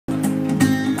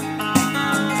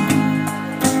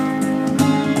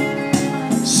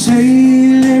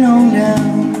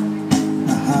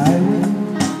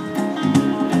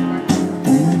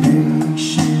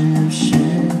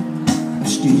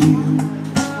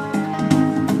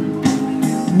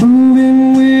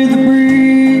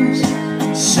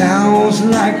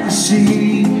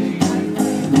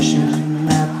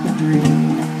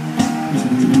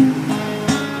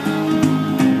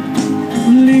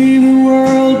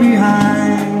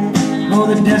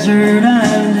desert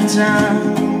island of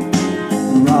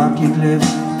town, rocky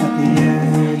cliffs at the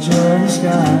edge of the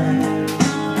sky,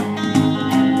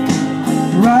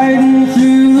 riding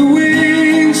through the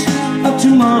wings of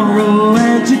tomorrow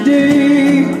and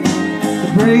today. The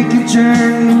break could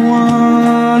turn to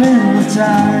one in the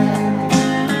tide.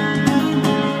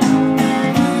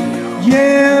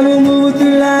 Yeah, we'll move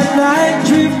through life like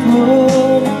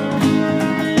driftwood,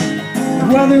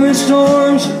 weathering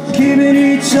storms, keeping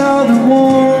each other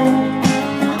warm.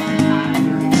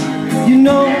 You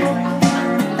know,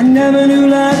 I never knew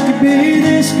life could be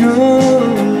this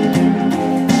good,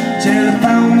 till I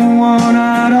found the one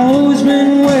I'd always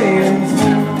been waiting for.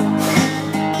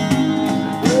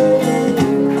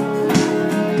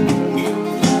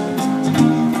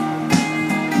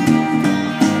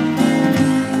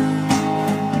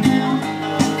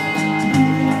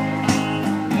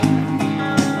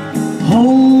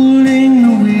 Holding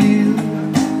the wheel,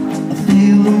 I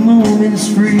feel the moments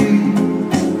free,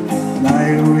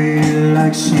 glide away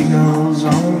like seagulls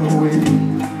on the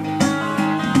wind.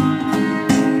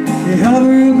 They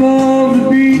hover above the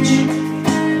beach,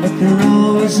 but they're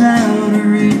always out of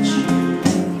reach.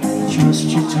 Trust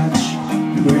your touch,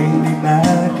 bring me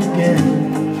back again.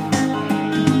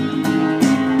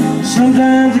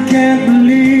 Sometimes I can't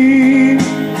believe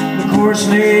the course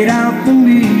laid out for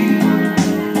me.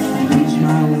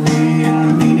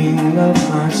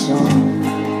 My song,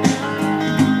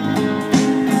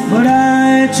 but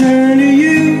I turn to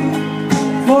you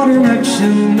for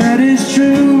direction that is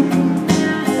true,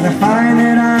 and I find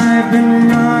that I've been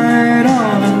right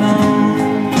all along.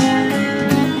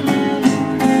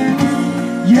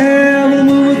 Yeah, we'll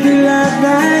move through life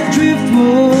like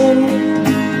driftwood,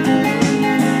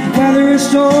 weathering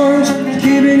storms,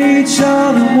 keeping each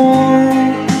other warm.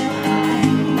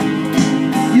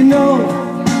 You know,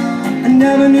 I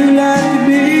never knew life could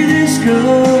be this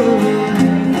good,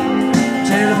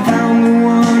 till I found the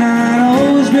one I'd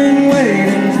always been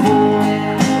waiting for.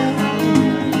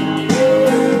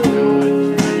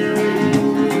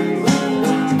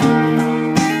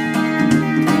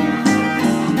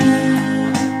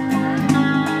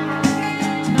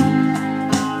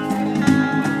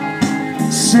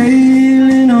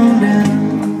 Sailing on down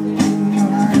the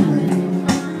highway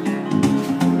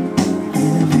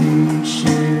in a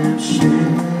makeshift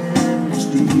ship,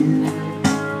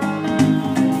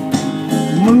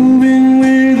 moving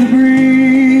with the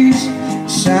breeze,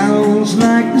 sounds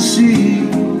like the sea,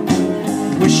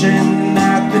 wishing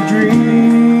that the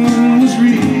dream was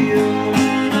real.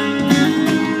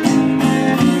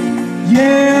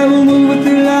 Yeah, we'll move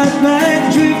through life like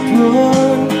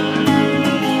driftwood,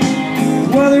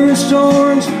 weathering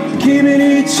storms, keeping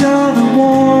each other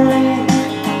warm.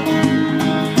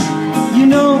 You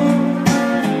know,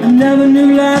 I never knew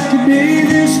life could be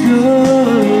this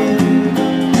good,